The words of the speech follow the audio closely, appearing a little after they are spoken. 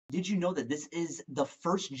Did you know that this is the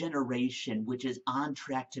first generation which is on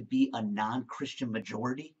track to be a non-Christian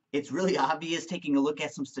majority? It's really obvious taking a look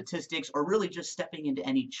at some statistics or really just stepping into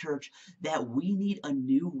any church that we need a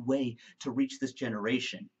new way to reach this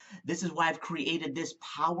generation. This is why I've created this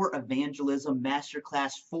Power Evangelism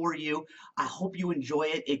Masterclass for you. I hope you enjoy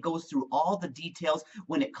it. It goes through all the details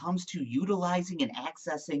when it comes to utilizing and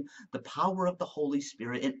accessing the power of the Holy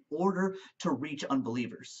Spirit in order to reach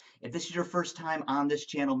unbelievers. If this is your first time on this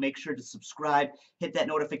channel, make sure to subscribe, hit that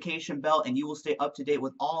notification bell, and you will stay up to date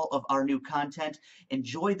with all of our new content.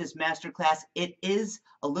 Enjoy this masterclass. It is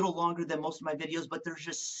a little longer than most of my videos, but there's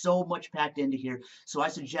just so much packed into here. So I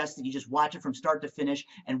suggest that you just watch it from start to finish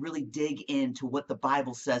and really dig into what the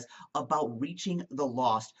Bible says about reaching the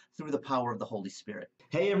lost through the power of the Holy Spirit.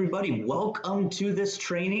 Hey everybody, welcome to this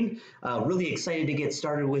training. Really excited to get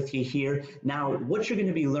started with you here. Now, what you're going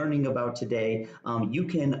to be learning about today, you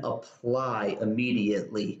can apply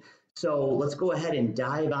immediately. So let's go ahead and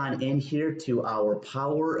dive on in here to our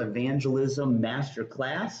Power Evangelism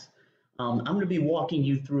Masterclass. I'm going to be walking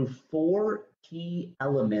you through 4 key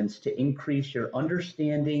elements to increase your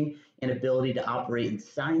understanding and ability to operate in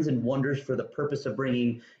signs and wonders for the purpose of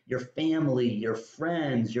bringing your family, your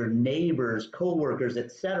friends, your neighbors, co-workers,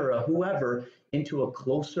 etc., whoever, into a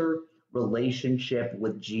closer relationship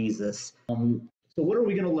with Jesus. So what are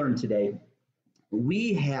we going to learn today?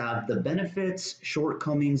 We have the benefits,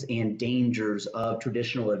 shortcomings, and dangers of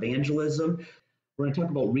traditional evangelism. We're going to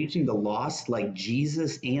talk about reaching the lost like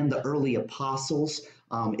Jesus and the early apostles.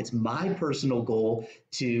 It's my personal goal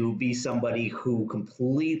to be somebody who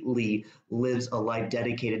completely lives a life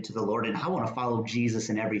dedicated to the Lord, and I want to follow Jesus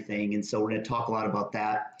in everything. And so we're going to talk a lot about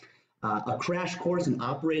that. A crash course in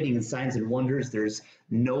operating in signs and wonders. There's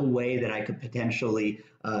no way that I could potentially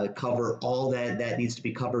cover all that needs to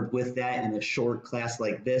be covered with that in a short class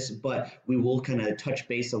like this, but we will kind of touch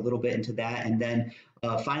base a little bit into that. And then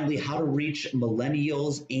finally, how to reach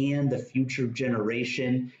millennials and the future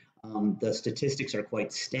generation. The statistics are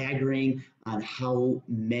quite staggering on how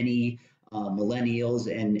many millennials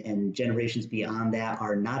and generations beyond that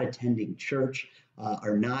are not attending church,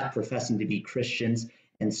 are not professing to be Christians.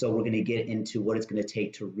 And so we're going to get into what it's going to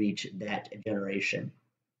take to reach that generation.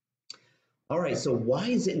 All right, so why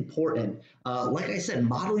is it important? Like I said,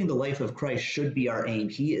 modeling the life of Christ should be our aim.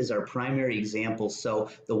 He is our primary example.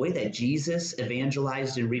 So the way that Jesus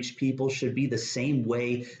evangelized and reached people should be the same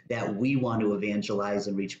way that we want to evangelize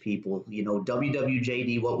and reach people. You know,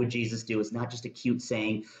 WWJD, what would Jesus do? Is not just a cute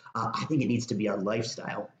saying. I think it needs to be our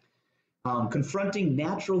lifestyle. Confronting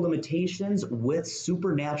natural limitations with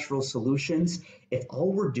supernatural solutions. If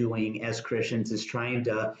all we're doing as Christians is trying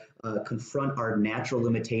to confront our natural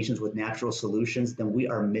limitations with natural solutions, then we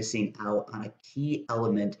are missing out on a key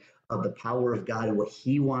element of the power of God and what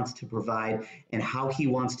He wants to provide and how He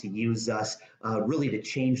wants to use us really to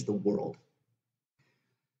change the world.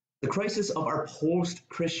 The crisis of our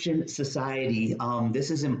post-Christian society.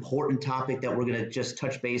 This is an important topic that we're going to just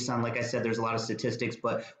touch base on. Like I said, there's a lot of statistics,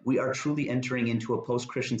 but we are truly entering into a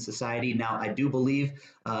post-Christian society. Now, I do believe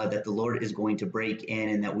that the Lord is going to break in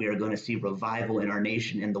and that we are going to see revival in our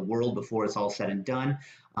nation and the world before it's all said and done.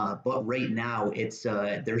 But right now, it's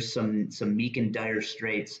there's some meek and dire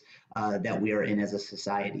straits that we are in as a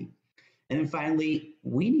society. And then finally,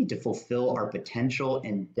 we need to fulfill our potential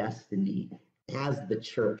and destiny as the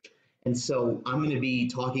church. And so I'm going to be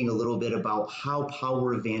talking a little bit about how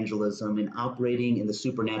power evangelism and operating in the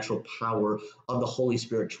supernatural power of the Holy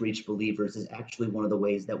Spirit to reach believers is actually one of the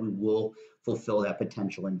ways that we will fulfill that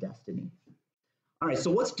potential and destiny. All right, so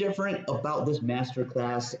what's different about this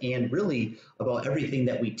masterclass and really about everything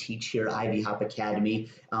that we teach here at Ivy Hop Academy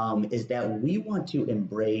is that we want to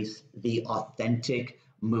embrace the authentic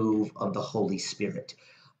move of the Holy Spirit.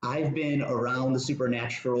 I've been around the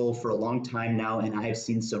supernatural for a long time now, and I've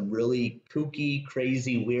seen some really kooky,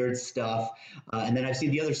 crazy, weird stuff. And then I've seen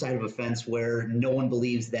the other side of a fence where no one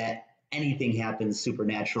believes that anything happens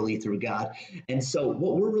supernaturally through God. And so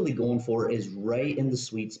what we're really going for is right in the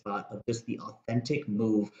sweet spot of just the authentic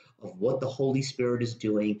move of what the Holy Spirit is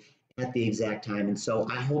doing at the exact time. And so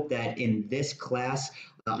I hope that in this class,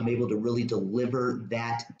 I'm able to really deliver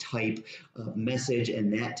that type of message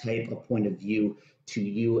and that type of point of view to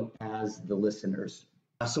you as the listeners.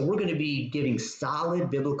 So we're going to be giving solid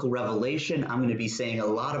biblical revelation. I'm going to be saying a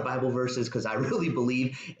lot of Bible verses because I really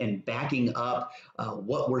believe in backing up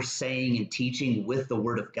what we're saying and teaching with the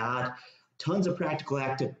Word of God. Tons of practical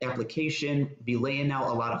application, be laying out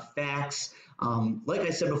a lot of facts. Like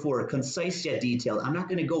I said before, concise yet detailed. I'm not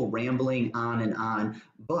going to go rambling on and on,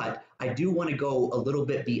 but I do want to go a little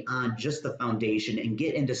bit beyond just the foundation and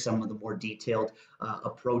get into some of the more detailed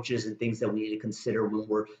approaches and things that we need to consider when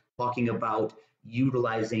we're talking about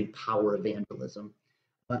utilizing power evangelism.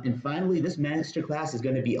 And finally, this masterclass is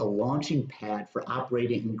going to be a launching pad for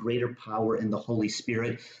operating in greater power in the Holy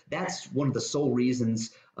Spirit. That's one of the sole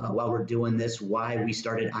reasons while we're doing this, why we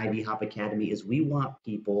started Ivy Hop Academy, is we want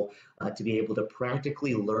people to be able to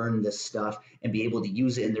practically learn this stuff and be able to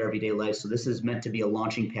use it in their everyday life. So this is meant to be a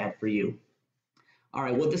launching pad for you. All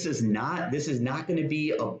right, well, this is not going to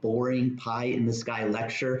be a boring pie in the sky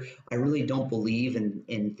lecture. I really don't believe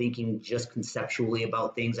in thinking just conceptually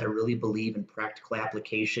about things. I really believe in practical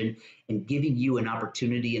application and giving you an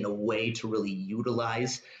opportunity and a way to really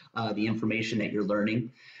utilize the information that you're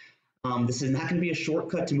learning. This is not going to be a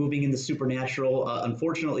shortcut to moving in the supernatural.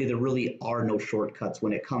 Unfortunately, there really are no shortcuts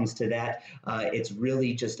when it comes to that. It's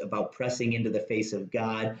really just about pressing into the face of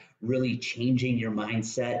God, really changing your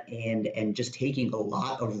mindset, and just taking a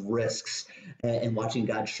lot of risks and watching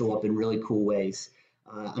God show up in really cool ways.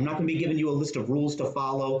 I'm not going to be giving you a list of rules to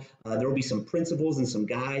follow. There will be some principles and some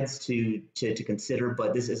guides to consider,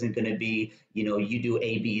 but this isn't going to be, you do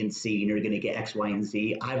A, B, and C, and you're going to get X, Y, and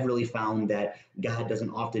Z. I've really found that God doesn't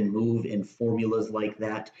often move in formulas like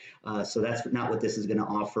that, so that's not what this is going to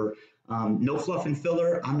offer. No fluff and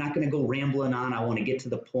filler. I'm not going to go rambling on. I want to get to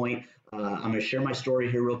the point. I'm going to share my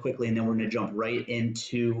story here real quickly, and then we're going to jump right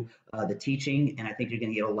into the teaching, and I think you're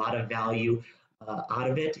going to get a lot of value out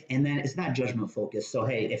of it. And then it's not judgment focused. So,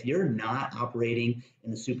 hey, if you're not operating in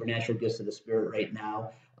the supernatural gifts of the Spirit right now,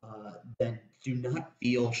 then do not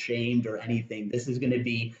feel shamed or anything. This is going to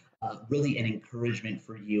be really an encouragement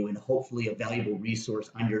for you and hopefully a valuable resource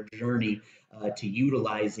on your journey to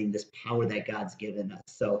utilizing this power that God's given us.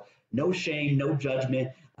 So no shame, no judgment.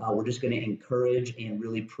 We're just going to encourage and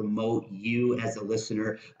really promote you as a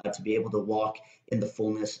listener to be able to walk in the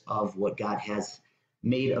fullness of what God has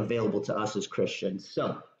made available to us as Christians.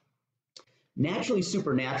 So, naturally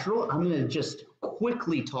supernatural, I'm going to just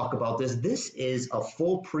quickly talk about this. This is a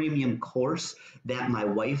full premium course that my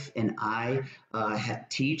wife and I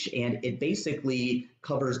teach, and it basically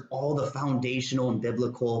covers all the foundational and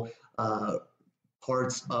biblical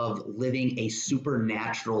parts of living a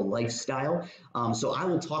supernatural lifestyle. So I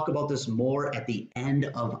will talk about this more at the end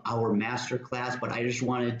of our masterclass, but I just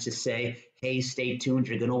wanted to say, hey, stay tuned.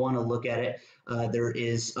 You're going to want to look at it. There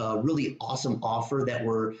is a really awesome offer that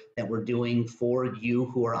we're doing for you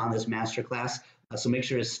who are on this masterclass. So make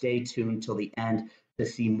sure to stay tuned till the end to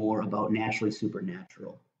see more about Naturally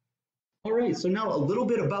Supernatural. All right, so now a little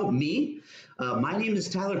bit about me. My name is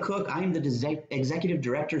Tyler Cook. I am the executive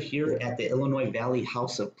director here at the Illinois Valley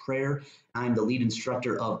House of Prayer. I'm the lead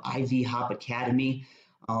instructor of Ivy Hop Academy.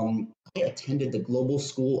 I attended the Global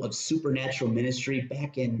School of Supernatural Ministry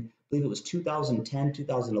back in, I believe it was 2010,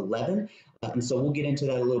 2011. And so we'll get into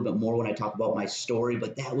that a little bit more when I talk about my story,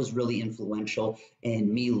 but that was really influential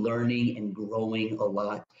in me learning and growing a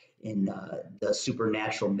lot in the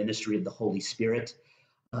supernatural ministry of the Holy Spirit.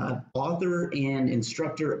 Author and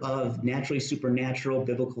instructor of Naturally Supernatural,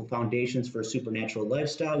 Biblical Foundations for a Supernatural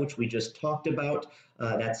Lifestyle, which we just talked about.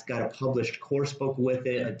 That's got a published course book with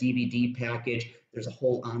it, a DVD package. There's a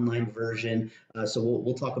whole online version. So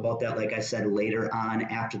we'll talk about that, like I said, later on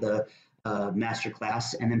after the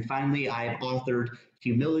masterclass. And then finally, I've authored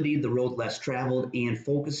Humility, The Road Less Traveled, and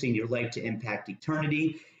Focusing Your Life to Impact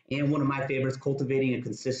Eternity. And one of my favorites, Cultivating a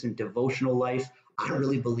Consistent Devotional Life. I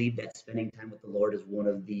really believe that spending time with the Lord is one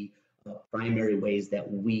of the primary ways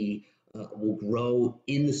that we will grow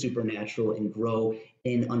in the supernatural and grow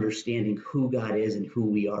in understanding who God is and who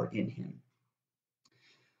we are in Him.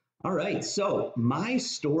 All right, so my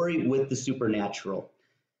story with the supernatural.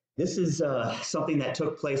 This is something that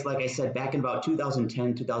took place, like I said, back in about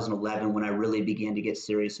 2010, 2011, when I really began to get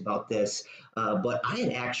serious about this. But I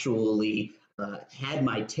had actually had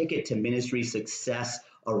my ticket to ministry success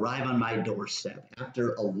arrive on my doorstep.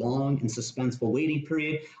 After a long and suspenseful waiting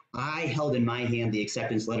period, I held in my hand the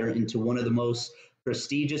acceptance letter into one of the most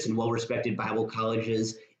prestigious and well-respected Bible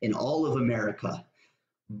colleges in all of America.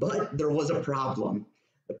 But there was a problem.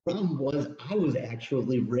 The problem was I was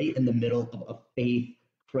actually right in the middle of a faith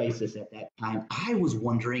crisis at that time. I was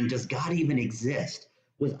wondering, does God even exist?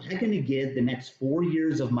 Was I going to give the next 4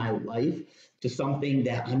 years of my life to something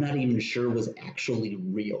that I'm not even sure was actually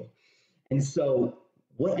real? And so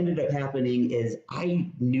what ended up happening is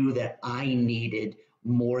I knew that I needed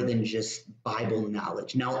more than just Bible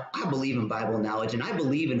knowledge. Now, I believe in Bible knowledge, and I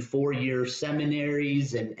believe in 4-year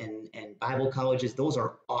seminaries and Bible colleges. Those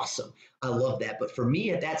are awesome. I love that. But for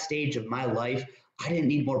me at that stage of my life, I didn't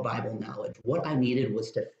need more Bible knowledge. What I needed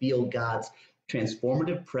was to feel God's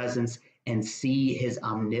transformative presence and see his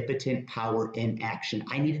omnipotent power in action.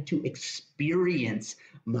 I needed to experience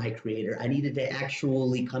my Creator. I needed to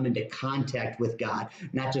actually come into contact with God,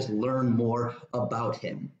 not just learn more about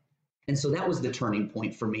him. And so that was the turning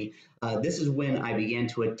point for me. This is when I began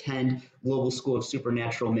to attend Global School of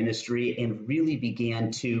Supernatural Ministry and really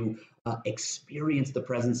began to experience the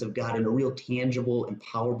presence of God in a real tangible and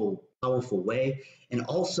powerful way. And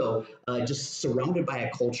also just surrounded by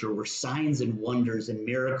a culture where signs and wonders and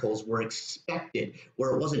miracles were expected,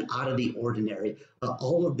 where it wasn't out of the ordinary.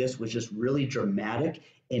 All of this was just really dramatic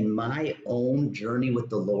in my own journey with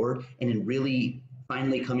the Lord, and in really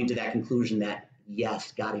finally coming to that conclusion that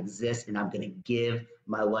yes, God exists, and I'm going to give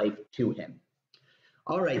my life to him.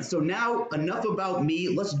 All right, so now enough about me.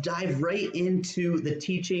 Let's dive right into the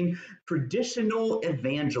teaching, traditional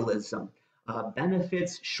evangelism,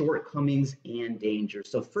 benefits, shortcomings, and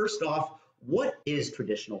dangers. So first off, what is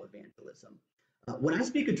traditional evangelism? When I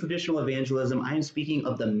speak of traditional evangelism, I am speaking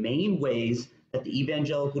of the main ways that the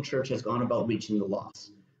evangelical church has gone about reaching the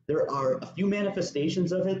lost. There are a few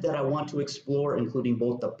manifestations of it that I want to explore, including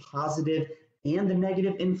both the positive and the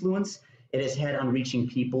negative influence it has had on reaching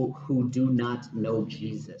people who do not know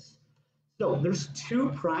Jesus. So there's two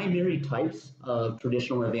primary types of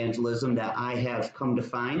traditional evangelism that I have come to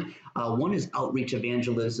find. One is outreach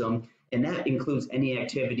evangelism, and that includes any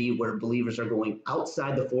activity where believers are going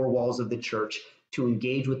outside the four walls of the church to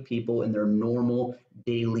engage with people in their normal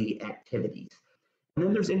daily activities. And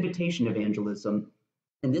then there's invitation evangelism.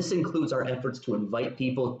 And this includes our efforts to invite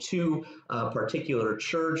people to a particular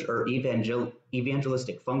church or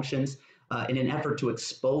evangelistic functions in an effort to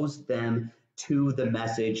expose them to the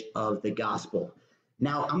message of the gospel.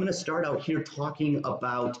 Now, I'm going to start out here talking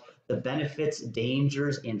about the benefits,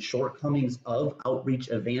 dangers, and shortcomings of outreach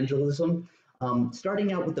evangelism,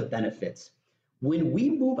 starting out with the benefits. When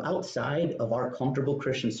we move outside of our comfortable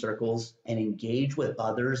Christian circles and engage with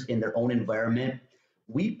others in their own environment,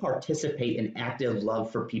 we participate in active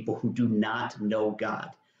love for people who do not know God.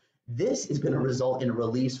 This is going to result in a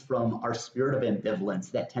release from our spirit of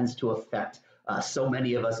ambivalence that tends to affect so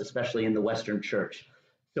many of us, especially in the Western church.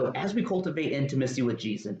 So as we cultivate intimacy with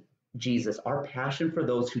Jesus, our passion for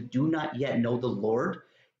those who do not yet know the Lord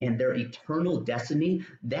and their eternal destiny,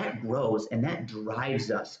 that grows and that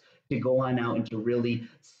drives us to go on out and to really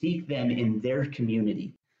seek them in their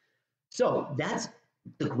community. So that's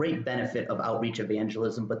the great benefit of outreach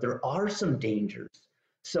evangelism, but there are some dangers.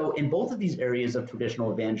 So in both of these areas of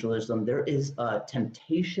traditional evangelism, there is a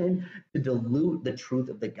temptation to dilute the truth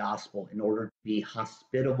of the gospel in order to be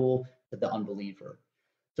hospitable to the unbeliever.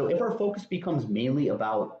 So if our focus becomes mainly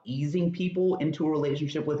about easing people into a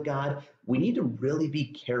relationship with God, we need to really be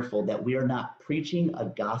careful that we are not preaching a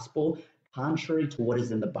gospel contrary to what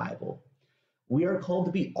is in the Bible. We are called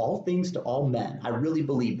to be all things to all men. I really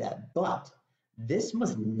believe that, but this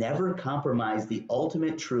must never compromise the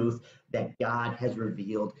ultimate truth that God has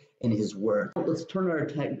revealed in his word. Let's turn our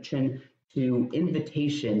attention to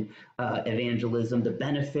invitation evangelism, the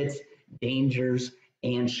benefits, dangers,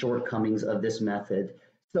 and shortcomings of this method.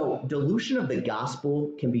 So dilution of the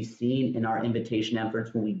gospel can be seen in our invitation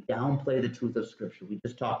efforts when we downplay the truth of Scripture. We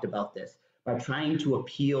just talked about this by trying to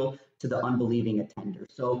appeal to the unbelieving attender.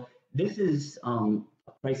 So this is a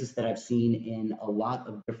crisis that I've seen in a lot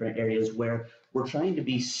of different areas where we're trying to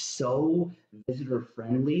be so visitor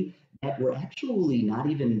friendly that we're actually not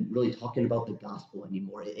even really talking about the gospel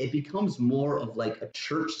anymore. It becomes more of like a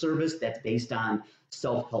church service that's based on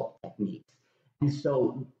self-help techniques. And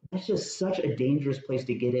so that's just such a dangerous place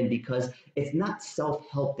to get in, because it's not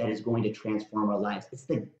self-help that is going to transform our lives. It's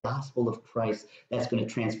the gospel of Christ that's going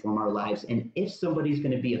to transform our lives. And if somebody's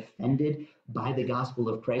going to be offended by the gospel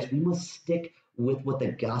of Christ, we must stick with what the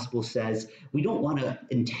gospel says. We don't want to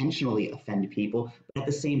intentionally offend people, but at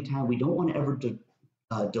the same time, we don't want to ever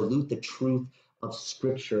dilute the truth of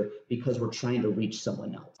Scripture because we're trying to reach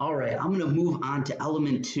someone else. All right, I'm going to move on to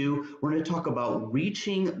element 2. We're going to talk about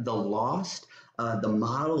reaching the lost, the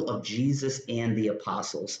model of Jesus and the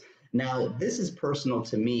apostles. Now, this is personal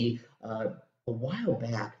to me. A while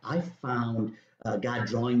back, I found God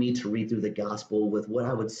drawing me to read through the gospel with what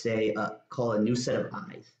I would say call a new set of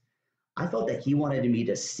eyes. I felt that he wanted me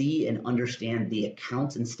to see and understand the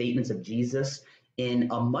accounts and statements of Jesus in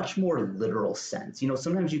a much more literal sense. You know,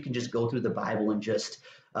 sometimes you can just go through the Bible and just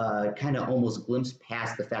kind of almost glimpse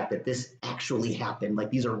past the fact that this actually happened.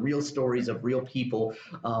 Like, these are real stories of real people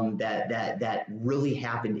that really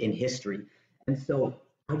happened in history. And so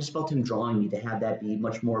I just felt him drawing me to have that be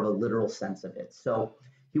much more of a literal sense of it. So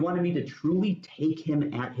he wanted me to truly take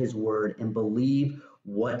him at his word and believe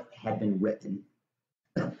what had been written.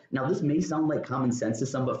 Now, this may sound like common sense to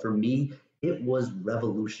some, but for me, it was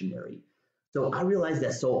revolutionary. So I realized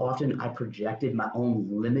that so often I projected my own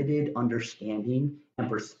limited understanding and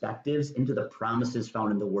perspectives into the promises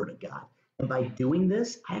found in the Word of God. And by doing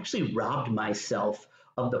this, I actually robbed myself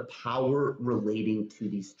of the power relating to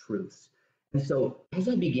these truths. And so as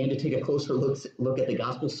I began to take a closer look at the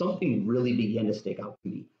gospel, something really began to stick out to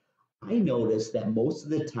me. I noticed that most of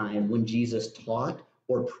the time when Jesus taught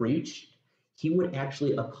or preached, he would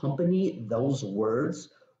actually accompany those words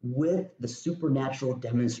with the supernatural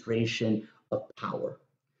demonstration of power.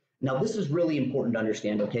 Now, this is really important to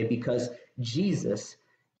understand, okay, because Jesus,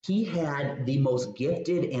 he had the most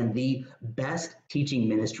gifted and the best teaching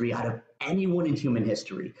ministry out of anyone in human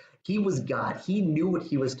history. He was God. He knew what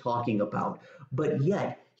he was talking about, but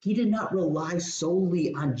yet he did not rely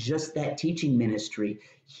solely on just that teaching ministry.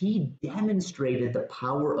 He demonstrated the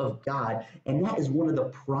power of God, and that is one of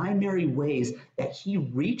the primary ways that he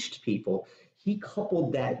reached people. He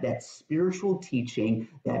coupled that spiritual teaching,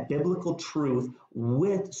 that biblical truth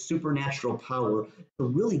with supernatural power to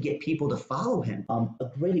really get people to follow him. A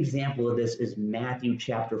great example of this is Matthew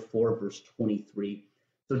chapter 4, verse 23.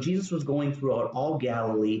 So Jesus was going throughout all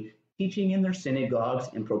Galilee, teaching in their synagogues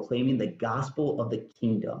and proclaiming the gospel of the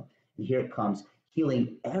kingdom. And here it comes,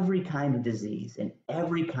 healing every kind of disease and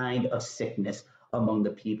every kind of sickness among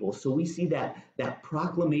the people. So we see that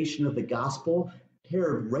proclamation of the gospel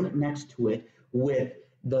paired right next to it with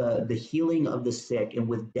the healing of the sick and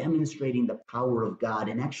with demonstrating the power of God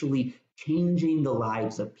and actually changing the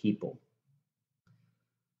lives of people.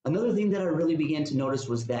 Another thing that I really began to notice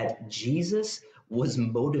was that Jesus was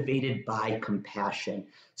motivated by compassion.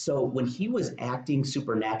 So when he was acting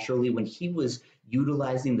supernaturally, when he was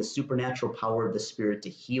utilizing the supernatural power of the Spirit to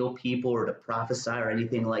heal people or to prophesy or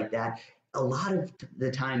anything like that, a lot of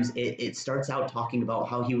the times it starts out talking about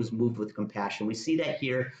how he was moved with compassion. We see that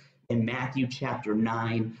here in Matthew chapter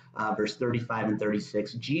 9, verse 35 and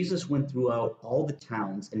 36. Jesus went throughout all the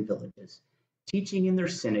towns and villages, teaching in their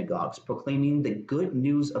synagogues, proclaiming the good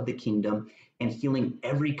news of the kingdom, and healing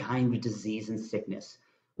every kind of disease and sickness.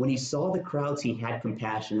 When he saw the crowds, he had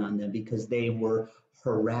compassion on them because they were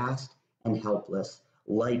harassed and helpless,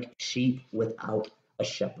 like sheep without a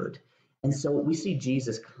shepherd. And so we see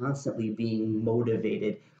Jesus constantly being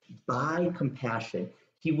motivated by compassion.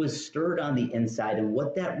 He was stirred on the inside, and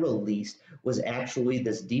what that released was actually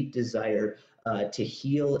this deep desire to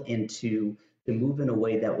heal and to move in a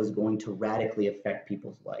way that was going to radically affect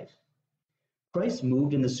people's lives. Christ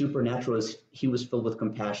moved in the supernatural as he was filled with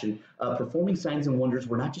compassion. Performing signs and wonders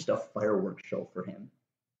were not just a fireworks show for him.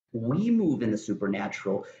 We move in the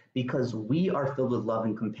supernatural because we are filled with love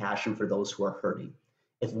and compassion for those who are hurting.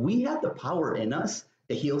 If we have the power in us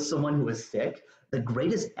to heal someone who is sick, the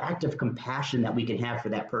greatest act of compassion that we can have for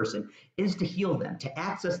that person is to heal them, to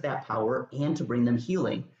access that power and to bring them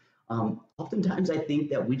healing. Oftentimes, I think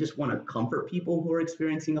that we just want to comfort people who are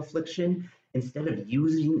experiencing affliction instead of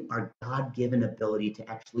using our God-given ability to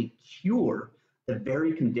actually cure the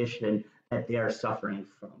very condition that they are suffering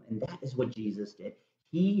from. And that is what Jesus did.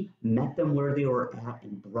 He met them where they were at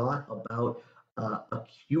and brought about a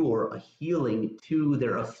cure, a healing to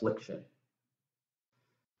their affliction.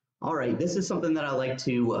 All right, this is something that I like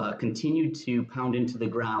to continue to pound into the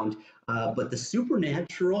ground, but the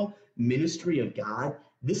supernatural ministry of God,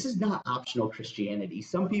 this is not optional Christianity.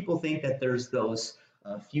 Some people think that there's those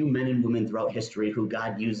few men and women throughout history who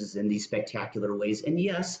God uses in these spectacular ways. And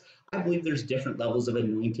yes, I believe there's different levels of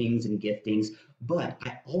anointings and giftings, but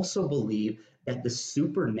I also believe that the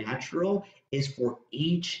supernatural is for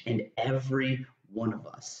each and every one of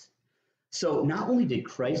us. So not only did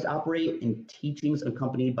Christ operate in teachings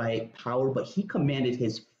accompanied by power, but he commanded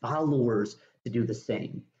his followers to do the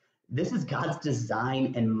same. This is God's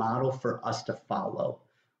design and model for us to follow.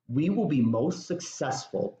 We will be most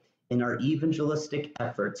successful in our evangelistic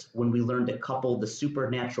efforts when we learn to couple the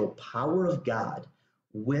supernatural power of God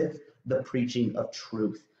with the preaching of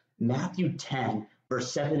truth. Matthew 10,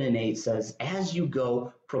 verse 7 and 8 says, "As you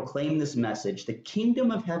go, proclaim this message. The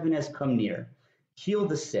kingdom of heaven has come near. Heal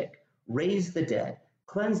the sick, raise the dead,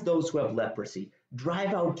 cleanse those who have leprosy,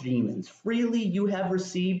 drive out demons. Freely you have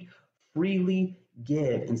received, freely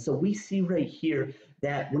give." And so we see right here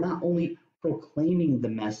that we're not only proclaiming the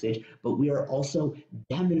message, but we are also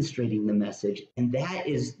demonstrating the message. And that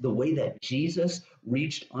is the way that Jesus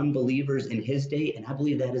reached unbelievers in his day. And I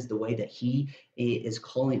believe that is the way that he is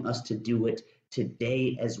calling us to do it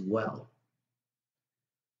today as well.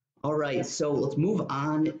 All right, so let's move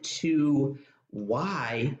on to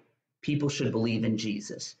why people should believe in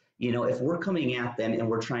Jesus. You know, if we're coming at them and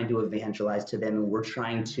we're trying to evangelize to them and we're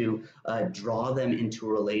trying to draw them into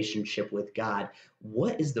a relationship with God,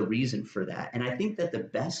 what is the reason for that? And I think that the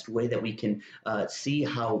best way that we can see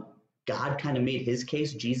how God kind of made his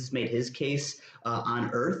case, Jesus made his case on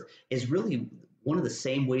earth, is really one of the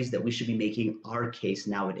same ways that we should be making our case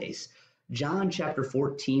nowadays. John chapter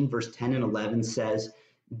 14, verse 10 and 11 says,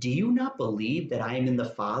 "Do you not believe that I am in the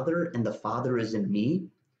Father and the Father is in me?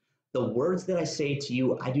 The words that I say to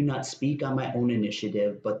you, I do not speak on my own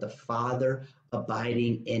initiative, but the Father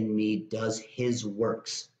abiding in me does his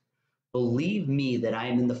works. Believe me that I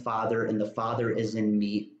am in the Father and the Father is in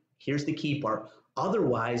me." Here's the key part.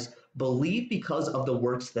 "Otherwise, believe because of the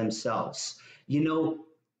works themselves." You know,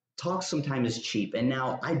 talk sometimes is cheap. And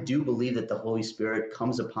now I do believe that the Holy Spirit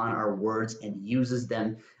comes upon our words and uses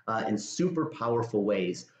them in super powerful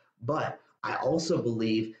ways. But I also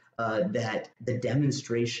believe that the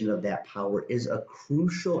demonstration of that power is a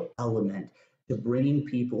crucial element to bringing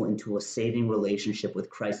people into a saving relationship with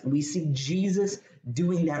Christ. And we see Jesus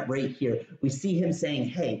doing that right here. We see him saying,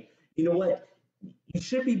 hey, you know what? You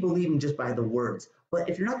should be believing just by the words. But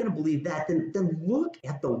if you're not going to believe that, then look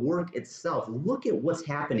at the work itself. Look at what's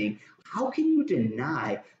happening. How can you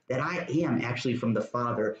deny that I am actually from the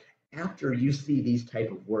Father after you see these type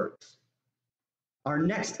of works? Our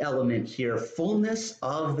next element here, fullness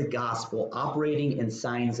of the gospel, operating in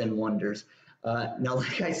signs and wonders. Now,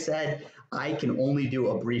 like I said, I can only do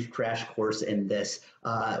a brief crash course in this.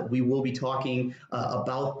 We will be talking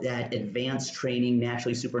about that advanced training,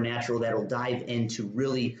 naturally supernatural, that'll dive into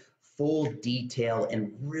really full detail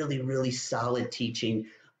and really, really solid teaching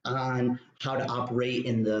on how to operate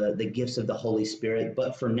in the gifts of the Holy Spirit.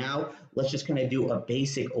 But for now, let's just kind of do a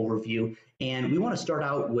basic overview. And we want to start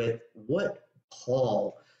out with what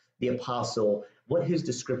Paul, the apostle, what his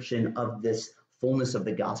description of this fullness of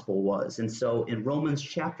the gospel was. And so in Romans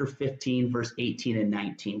chapter 15, verse 18 and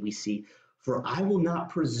 19, we see, "For I will not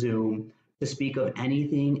presume to speak of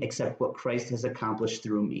anything except what Christ has accomplished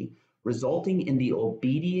through me, resulting in the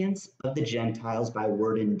obedience of the Gentiles by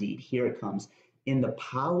word and deed." Here it comes. "In the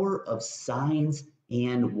power of signs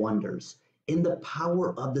and wonders, in the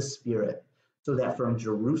power of the Spirit, so that from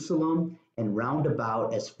Jerusalem and round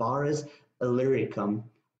about as far as Illyricum,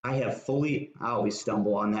 I always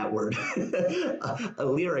stumble on that word.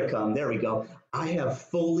 Illyricum, there we go. I have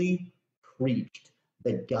fully preached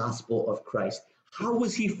the gospel of Christ." How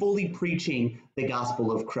was he fully preaching the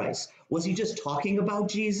gospel of Christ? Was he just talking about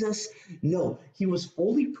Jesus? No, he was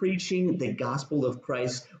fully preaching the gospel of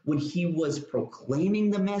Christ when he was proclaiming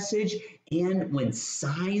the message and when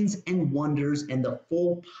signs and wonders and the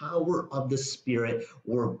full power of the Spirit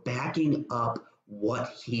were backing up what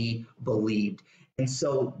he believed. And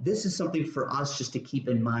so this is something for us just to keep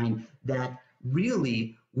in mind, that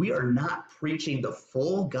really we are not preaching the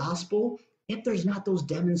full gospel if there's not those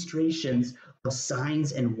demonstrations of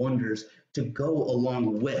signs and wonders to go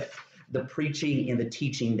along with the preaching and the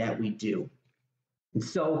teaching that we do. And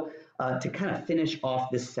so to kind of finish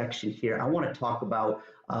off this section here, I want to talk about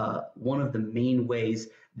one of the main ways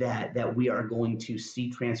that we are going to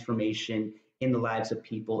see transformation in the lives of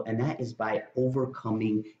people, and that is by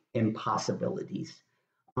overcoming impossibilities.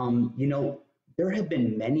 You know, there have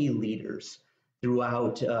been many leaders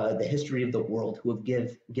throughout the history of the world who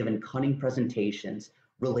have given cunning presentations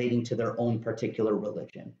relating to their own particular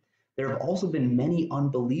religion. There have also been many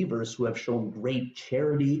unbelievers who have shown great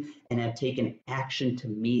charity and have taken action to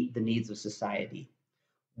meet the needs of society.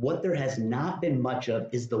 What there has not been much of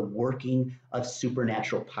is the working of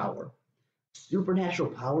supernatural power.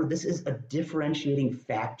 Supernatural power, this is a differentiating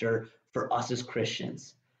factor for us as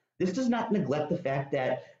Christians. This does not neglect the fact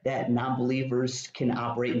that non-believers can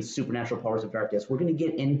operate in supernatural powers of darkness. We're going to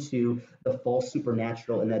get into the false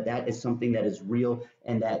supernatural, and that is something that is real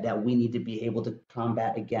and that we need to be able to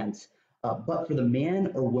combat against. But for the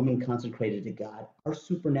man or woman consecrated to God, our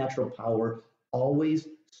supernatural power always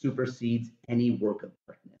supersedes any work of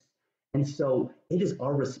darkness. And so it is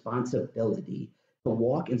our responsibility to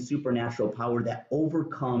walk in supernatural power that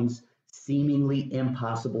overcomes seemingly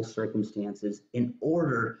impossible circumstances in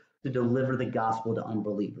order to deliver the gospel to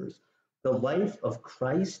unbelievers. The life of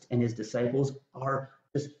Christ and his disciples are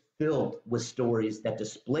just filled with stories that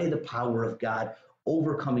display the power of God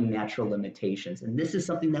overcoming natural limitations. And this is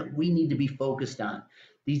something that we need to be focused on.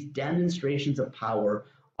 These demonstrations of power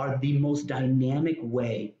are the most dynamic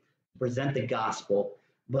way to present the gospel.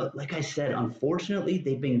 But like I said, unfortunately,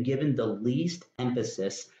 they've been given the least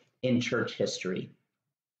emphasis in church history.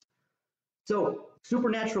 So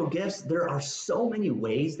supernatural gifts, there are so many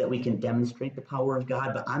ways that we can demonstrate the power of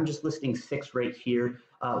God, but I'm just listing 6 right here.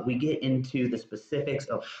 We get into the specifics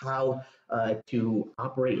of how to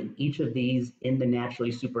operate in each of these in the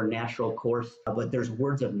naturally supernatural course. But there's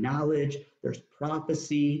words of knowledge, there's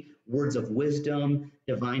prophecy, words of wisdom,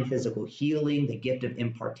 divine physical healing, the gift of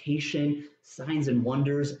impartation, signs and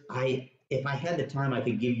wonders. If I had the time, I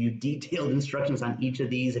could give you detailed instructions on each of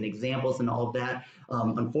these and examples and all of that.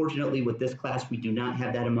 Unfortunately, with this class, we do not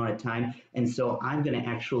have that amount of time. And so I'm going to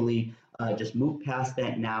actually just move past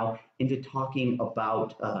that now into talking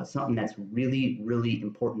about something that's really, really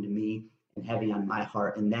important to me and heavy on my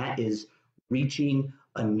heart. And that is reaching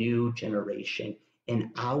a new generation and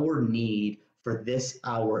our need for this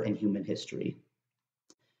hour in human history.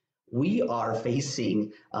 We are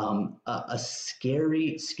facing a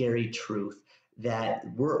scary, scary truth that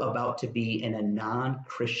we're about to be in a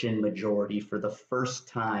non-Christian majority for the first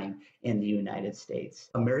time in the United States.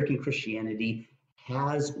 American Christianity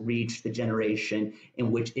has reached the generation in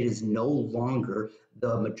which it is no longer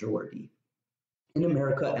the majority. In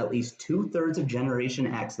America, at least 2/3 of Generation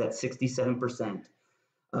X, that's 67%,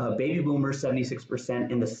 baby boomers,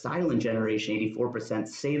 76%, and the silent generation, 84%,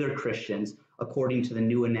 say they're Christians, according to the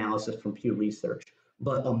new analysis from Pew Research.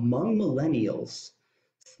 But among millennials,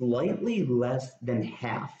 slightly less than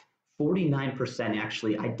half, 49%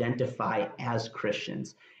 actually identify as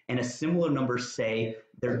Christians. And a similar number say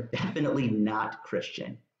they're definitely not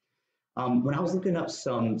Christian. When I was looking up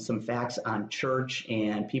some facts on church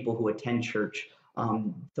and people who attend church,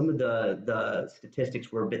 some of the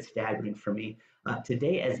statistics were a bit staggering for me.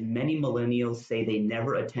 Today, as many millennials say they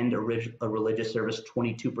never attend a religious service,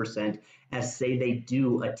 22%, as say they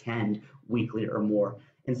do attend weekly or more.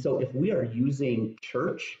 And so if we are using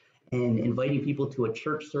church and inviting people to a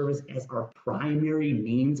church service as our primary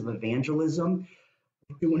means of evangelism,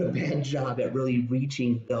 we're doing a bad job at really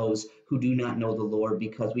reaching those who do not know the Lord,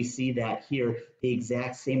 because we see that here the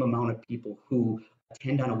exact same amount of people who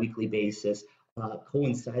attend on a weekly basis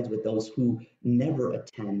coincides with those who never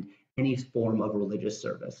attend any form of religious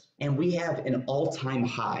service. And we have an all-time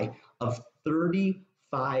high of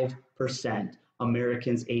 35%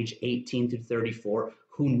 Americans age 18 to 34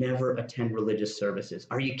 who never attend religious services.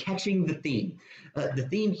 Are you catching the theme? The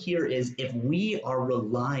theme here is, if we are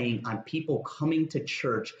relying on people coming to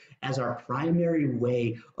church as our primary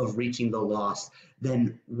way of reaching the lost,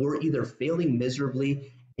 then we're either failing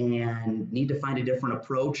miserably and need to find a different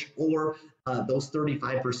approach, or those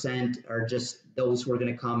 35% are just those who are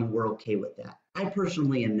going to come and we're okay with that. I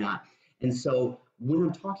personally am not. And so when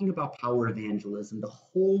I'm talking about power evangelism, the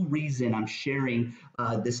whole reason I'm sharing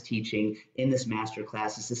this teaching in this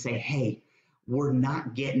masterclass is to say, hey, we're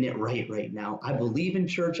not getting it right now. I believe in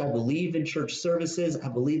church. I believe in church services. I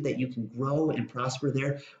believe that you can grow and prosper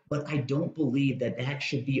there, but I don't believe that that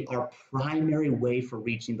should be our primary way for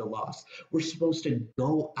reaching the lost. We're supposed to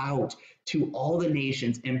go out to all the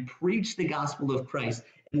nations and preach the gospel of Christ.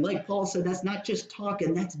 And like Paul said, that's not just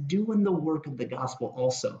talking, that's doing the work of the gospel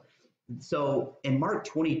also. So in Mark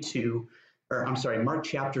chapter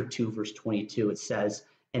 2, verse 22, it says,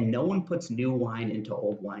 "And no one puts new wine into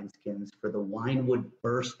old wineskins, for the wine would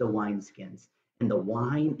burst the wineskins, and the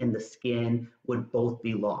wine and the skin would both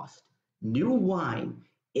be lost." New wine,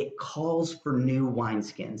 it calls for new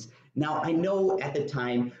wineskins. Now, I know at the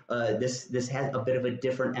time this has a bit of a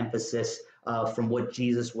different emphasis from what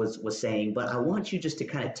Jesus was saying, but I want you just to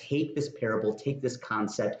kind of take this parable, take this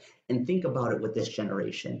concept, and think about it with this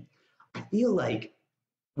generation. I feel like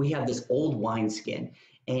we have this old wineskin,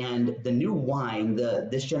 and the new wine,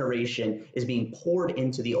 this generation, is being poured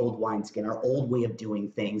into the old wineskin, our old way of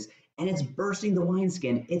doing things, and it's bursting the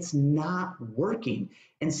wineskin. It's not working.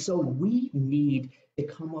 And so we need to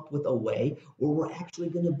come up with a way where we're actually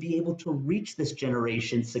going to be able to reach this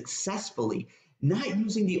generation successfully, not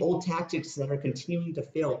using the old tactics that are continuing to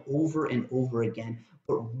fail over and over again,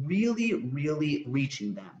 but really, really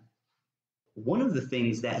reaching them. One of the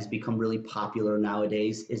things that has become really popular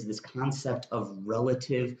nowadays is this concept of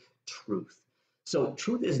relative truth. So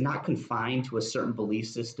truth is not confined to a certain belief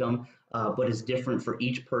system, but is different for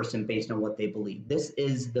each person based on what they believe. This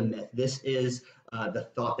is the myth. This is the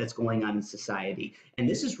thought that's going on in society. And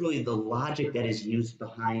this is really the logic that is used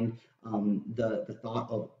behind the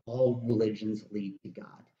thought of all religions lead to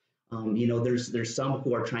God. There's some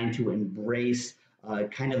who are trying to embrace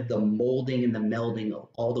kind of the molding and the melding of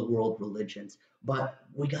all the world religions. But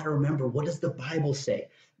we got to remember, what does the Bible say?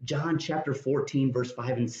 John chapter 14, verse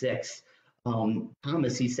 5 and 6.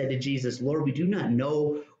 Thomas, he said to Jesus, "Lord, we do not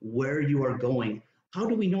know where you are going. How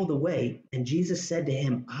do we know the way?" And Jesus said to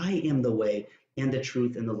him, "I am the way and the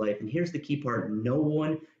truth and the life." And here's the key part: no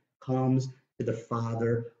one comes to the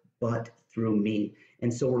Father but through me.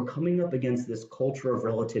 And so we're coming up against this culture of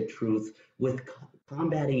relative truth, with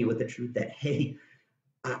combating it with the truth that, hey,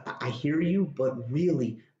 I hear you, but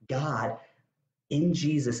really God in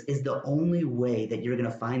Jesus is the only way that you're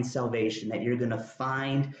going to find salvation, that you're going to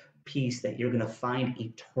find peace that you're going to find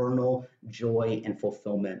eternal joy and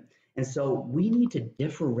fulfillment. And so we need to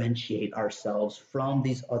differentiate ourselves from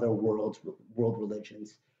these other world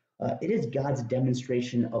religions. It is God's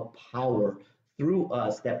demonstration of power through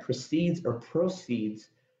us that precedes or proceeds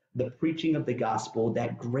the preaching of the gospel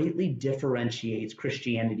that greatly differentiates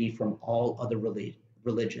Christianity from all other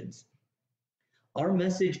religions. Our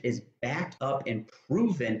message is backed up and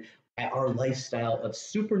proven by our lifestyle of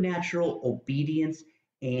supernatural obedience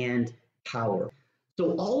and power.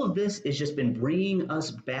 So all of this has just been bringing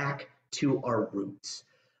us back to our roots.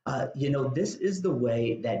 This is the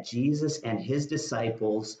way that Jesus and his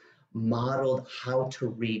disciples modeled how to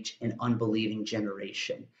reach an unbelieving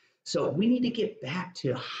generation. So we need to get back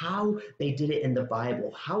to how they did it in the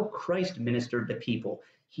Bible, how Christ ministered to people.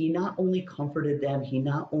 He not only comforted them, he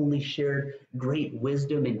not only shared great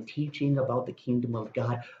wisdom and teaching about the kingdom of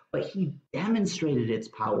God, but he demonstrated its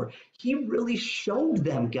power. He really showed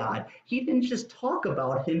them God. He didn't just talk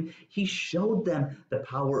about him, he showed them the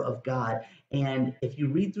power of God. And if you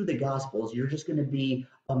read through the Gospels, you're just going to be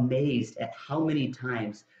amazed at how many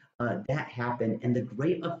times that happened and the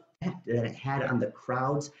great effect that it had on the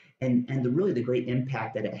crowds and really the great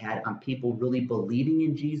impact that it had on people really believing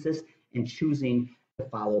in Jesus and choosing to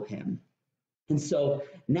follow him. And so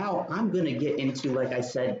now I'm going to get into, like I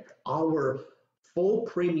said, our full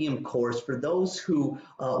premium course for those who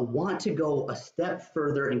want to go a step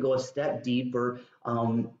further and go a step deeper.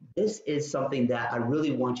 This is something that I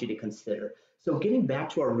really want you to consider. So getting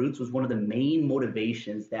back to our roots was one of the main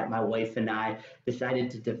motivations that my wife and I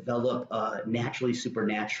decided to develop Naturally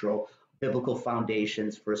Supernatural, biblical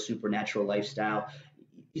foundations for a supernatural lifestyle.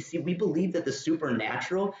 You see, we believe that the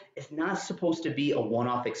supernatural is not supposed to be a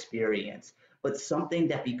one-off experience, but something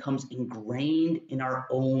that becomes ingrained in our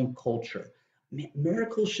own culture.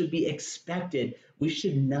 Miracles should be expected. We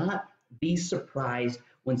should not be surprised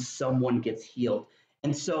when someone gets healed.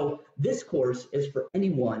 And so this course is for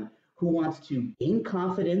anyone who wants to gain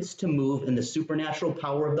confidence to move in the supernatural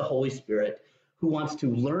power of the Holy Spirit, who wants to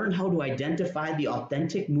learn how to identify the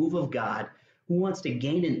authentic move of God, who wants to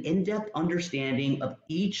gain an in-depth understanding of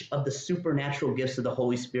each of the supernatural gifts of the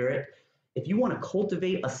Holy Spirit. If you want to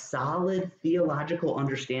cultivate a solid theological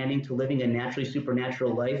understanding to living a naturally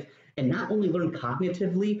supernatural life and not only learn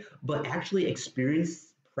cognitively, but actually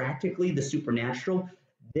experience practically the supernatural,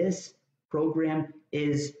 this program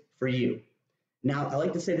is for you. Now, I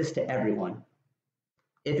like to say this to everyone.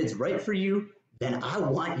 If it's right for you, then I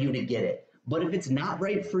want you to get it. But if it's not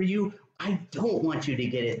right for you, I don't want you to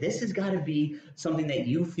get it. This has got to be something that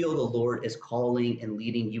you feel the Lord is calling and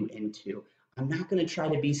leading you into. I'm not going to try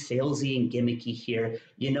to be salesy and gimmicky here.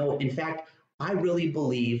 In fact, I really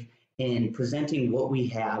believe in presenting what we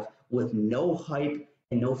have with no hype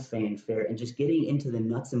and no fanfare and just getting into the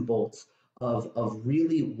nuts and bolts of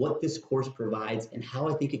really what this course provides and how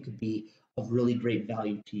I think it could be of really great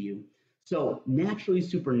value to you. So Naturally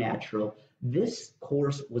Supernatural, this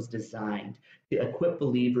course was designed to equip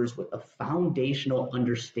believers with a foundational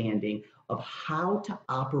understanding of how to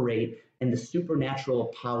operate in the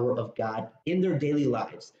supernatural power of God in their daily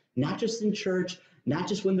lives, not just in church, not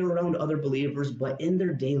just when they're around other believers, but in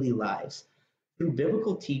their daily lives. Through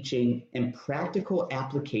biblical teaching and practical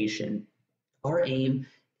application, our aim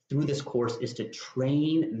through this course is to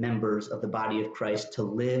train members of the body of Christ to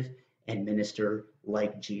live and minister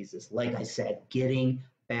like Jesus. Like I said, getting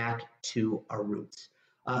back to our roots.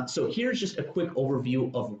 So here's just a quick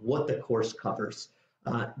overview of what the course covers.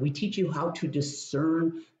 We teach you how to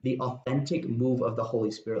discern the authentic move of the Holy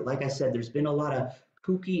Spirit. Like I said, there's been a lot of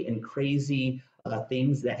kooky and crazy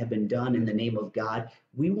things that have been done in the name of God.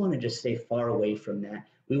 We want to just stay far away from that.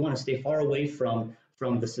 We want to stay far away from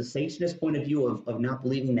the cessationist point of view of not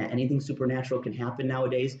believing that anything supernatural can happen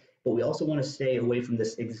nowadays, but we also want to stay away from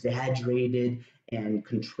this exaggerated and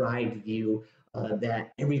contrived view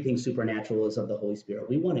that everything supernatural is of the Holy Spirit.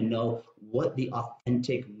 We want to know what the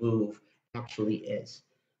authentic move actually is.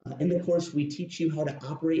 In the course, we teach you how to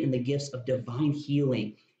operate in the gifts of divine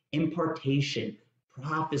healing, impartation,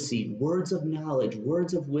 prophecy, words of knowledge,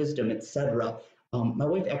 words of wisdom, etc. My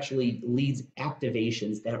wife actually leads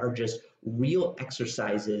activations that are just real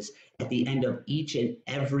exercises at the end of each and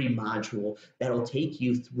every module that'll take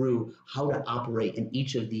you through how to operate in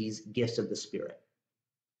each of these gifts of the Spirit.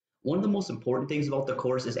 One of the most important things about the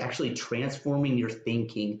course is actually transforming your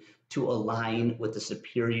thinking to align with the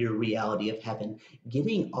superior reality of heaven,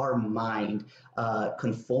 getting our mind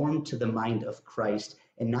conformed to the mind of Christ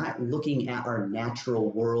and not looking at our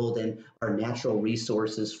natural world and our natural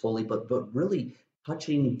resources fully, but really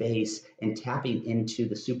touching base and tapping into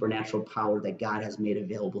the supernatural power that God has made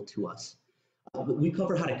available to us. We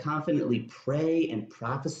cover how to confidently pray and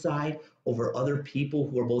prophesy over other people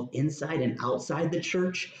who are both inside and outside the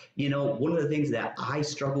church. You know, one of the things that I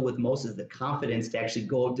struggle with most is the confidence to actually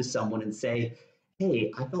go up to someone and say,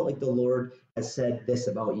 hey, I felt like the Lord has said this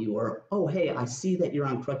about you, or, oh, hey, I see that you're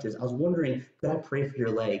on crutches. I was wondering, could I pray for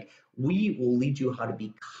your leg? We will lead you how to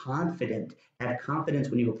be confident, have confidence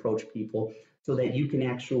when you approach people so that you can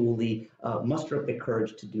actually muster up the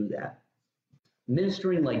courage to do that.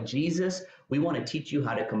 Ministering like Jesus, we want to teach you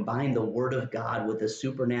how to combine the Word of God with a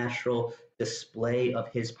supernatural display of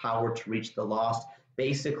His power to reach the lost.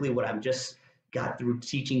 Basically, what I've just got through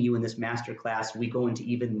teaching you in this masterclass, we go into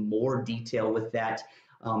even more detail with that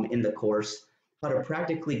in the course. How to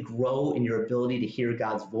practically grow in your ability to hear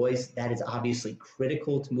God's voice. That is obviously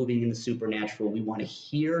critical to moving in the supernatural. We want to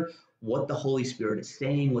hear what the Holy Spirit is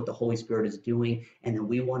saying, what the Holy Spirit is doing, and then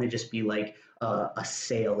we want to just be like a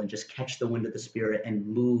sail and just catch the wind of the Spirit and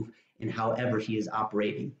move in however He is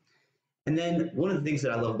operating. And then one of the things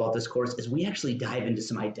that I love about this course is we actually dive into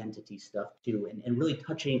some identity stuff too, and really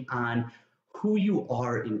touching on who you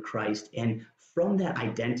are in Christ. And from that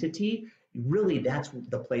identity, really that's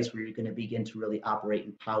the place where you're going to begin to really operate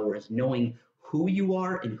in power, is knowing who you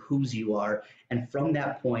are and whose you are. And from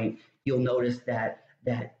that point, you'll notice that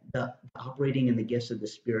the operating in the gifts of the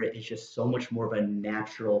Spirit is just so much more of a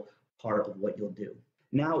natural part of what you'll do.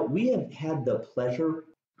 Now, we have had the pleasure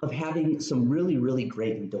of having some really, really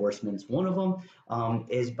great endorsements. One of them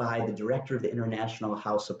is by the director of the International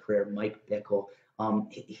House of Prayer, Mike Bickle.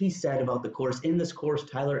 He said about the course, in this course,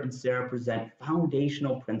 Tyler and Sarah present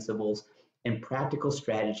foundational principles and practical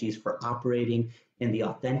strategies for operating in the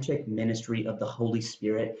authentic ministry of the Holy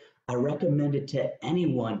Spirit. I recommend it to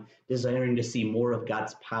anyone desiring to see more of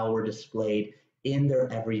God's power displayed in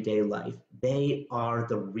their everyday life. They are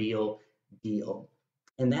the real deal.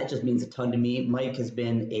 And that just means a ton to me. Mike has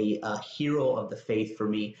been a hero of the faith for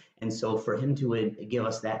me. And so for him to give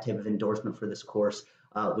us that type of endorsement for this course,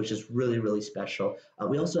 which is really, really special.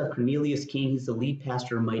 We also have Cornelius King. He's the lead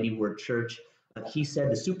pastor of Mighty Word Church. He said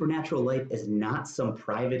the supernatural life is not some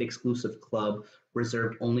private exclusive club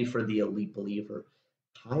reserved only for the elite believer.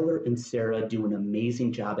 Tyler and Sarah do an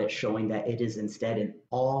amazing job at showing that it is instead an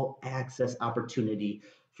all-access opportunity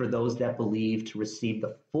for those that believe to receive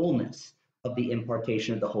the fullness of the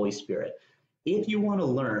impartation of the Holy Spirit. If you want to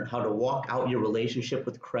learn how to walk out your relationship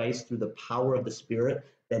with Christ through the power of the Spirit,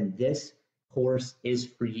 then this course is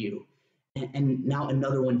for you. And now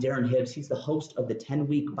another one, Darren Hibbs, he's the host of the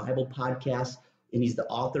 10-week Bible podcast, and he's the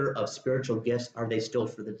author of Spiritual Gifts, Are They Still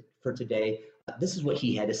for Today? This is what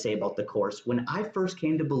he had to say about the course. When I first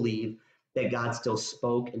came to believe that God still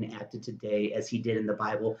spoke and acted today as he did in the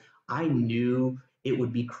Bible, I knew it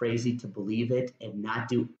would be crazy to believe it and not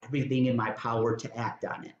do everything in my power to act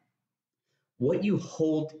on it. What you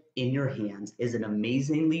hold in your hands is an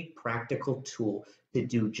amazingly practical tool to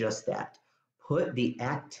do just that. Put the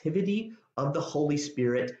activity of the Holy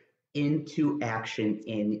Spirit into action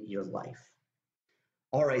in your life.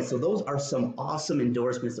 All right, so those are some awesome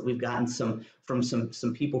endorsements that we've gotten from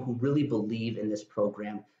some people who really believe in this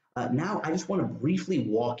program. Now, I just want to briefly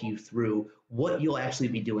walk you through what you'll actually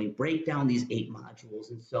be doing, break down these 8 modules.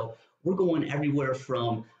 And so we're going everywhere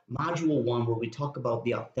from Module 1, where we talk about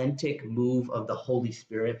the authentic move of the Holy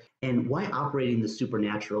Spirit and why operating the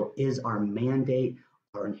supernatural is our mandate,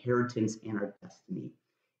 our inheritance, and our destiny.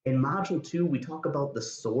 In Module 2, we talk about the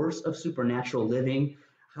source of supernatural living,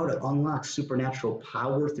 how to unlock supernatural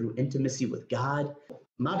power through intimacy with God.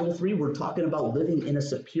 Module 3, we're talking about living in a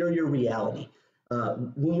superior reality.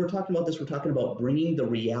 When we're talking about this, we're talking about bringing the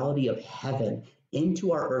reality of heaven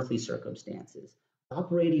into our earthly circumstances,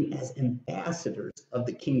 operating as ambassadors of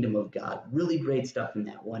the kingdom of God. Really great stuff in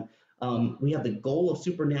that one. We have the goal of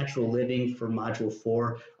supernatural living for Module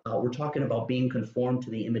 4. We're talking about being conformed to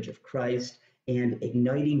the image of Christ and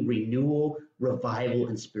igniting renewal, revival,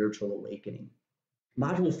 and spiritual awakening.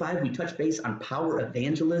 Module 5, we touch base on power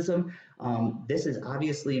evangelism. This has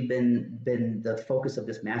obviously been the focus of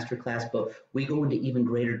this masterclass, but we go into even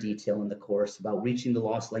greater detail in the course about reaching the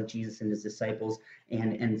lost like Jesus and his disciples,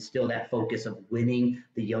 and still that focus of winning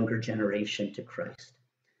the younger generation to Christ.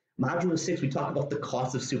 Module 6, we talk about the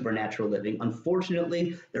cost of supernatural living.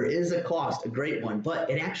 Unfortunately, there is a cost, a great one, but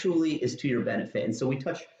it actually is to your benefit. And so we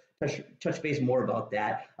touch base more about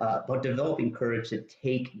that, about developing courage to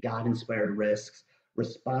take God-inspired risks,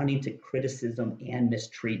 responding to criticism and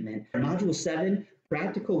mistreatment. Module 7,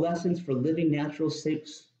 practical lessons for living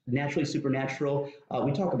naturally supernatural.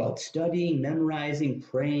 We talk about studying, memorizing,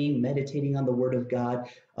 praying, meditating on the Word of God,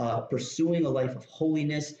 pursuing a life of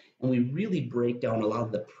holiness, and we really break down a lot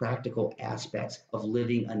of the practical aspects of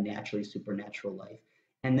living a naturally supernatural life.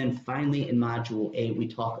 And then finally, in Module 8, we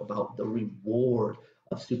talk about the reward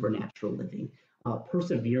of supernatural living,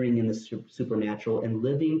 persevering in the supernatural and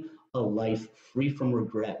living a life free from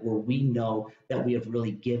regret, where we know that we have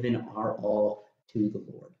really given our all to the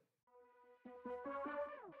Lord.